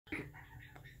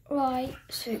Right,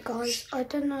 so guys, I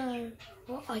don't know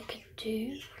what I could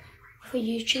do for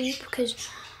YouTube because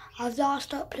I've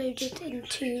last uploaded in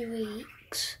 2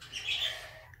 weeks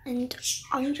and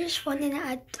I'm just running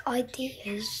out of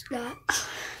ideas. Like,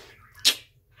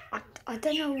 I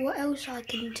don't know what else I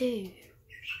can do.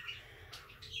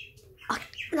 I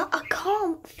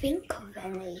can't think of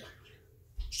any.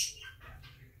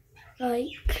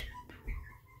 Like,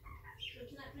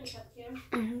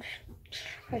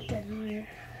 I don't know.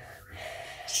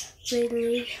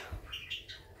 Really,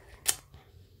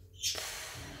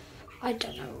 I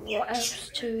don't know what else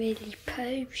to really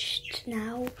post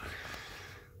now.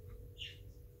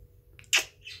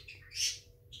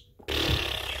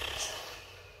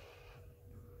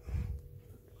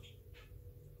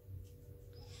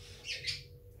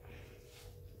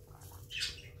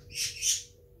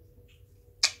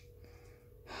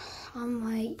 I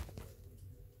might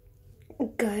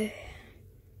go.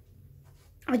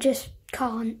 I just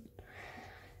can't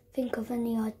think of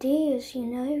any ideas, you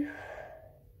know.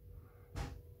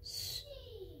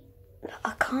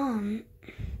 I can't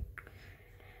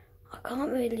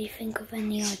really think of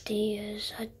any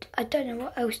ideas. I don't know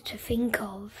what else to think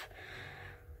of.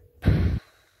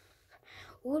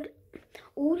 All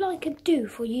I could do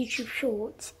for YouTube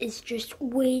Shorts is just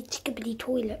weird Skibidi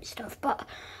Toilet stuff, but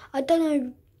I don't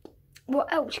know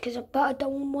what else, but I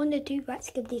don't want to do that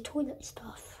Skibidi Toilet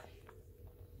stuff.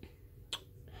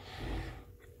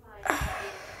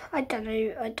 I don't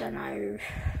know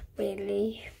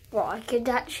really what I could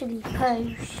actually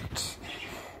post.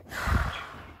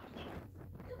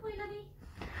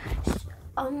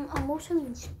 I'm also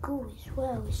in school as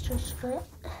well. It's just that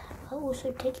I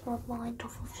also take my mind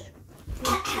off of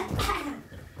YouTube.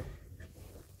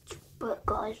 But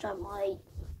guys, I might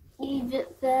leave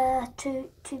it there to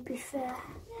be fair.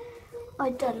 I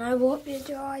don't know what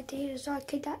video ideas I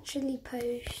could actually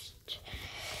post.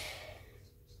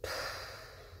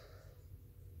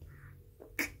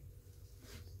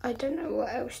 I don't know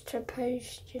what else to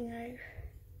post, you know.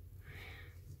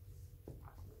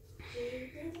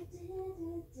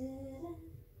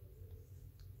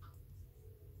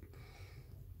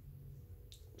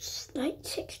 It's like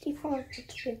 65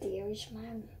 videos,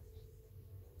 man.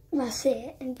 That's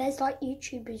it. And there's like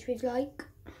YouTubers with like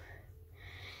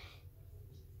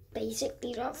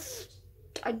basically like,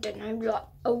 I don't know, like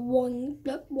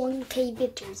 1K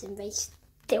videos, and they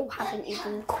still haven't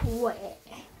even quit.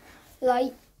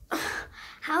 Like,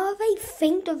 how have they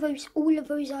think of all of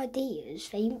those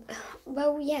ideas?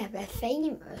 Well, yeah, they're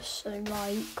famous, so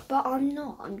like, but I'm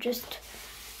not. I'm just,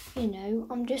 you know,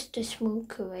 I'm just a small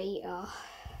creator.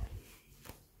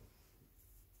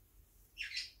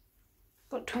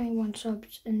 Got 21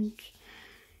 subs, and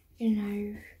you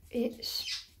know,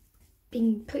 it's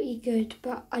been pretty good,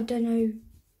 but I don't know.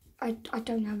 I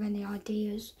don't have any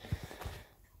ideas,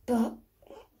 but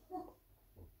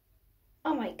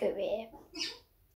I might go here.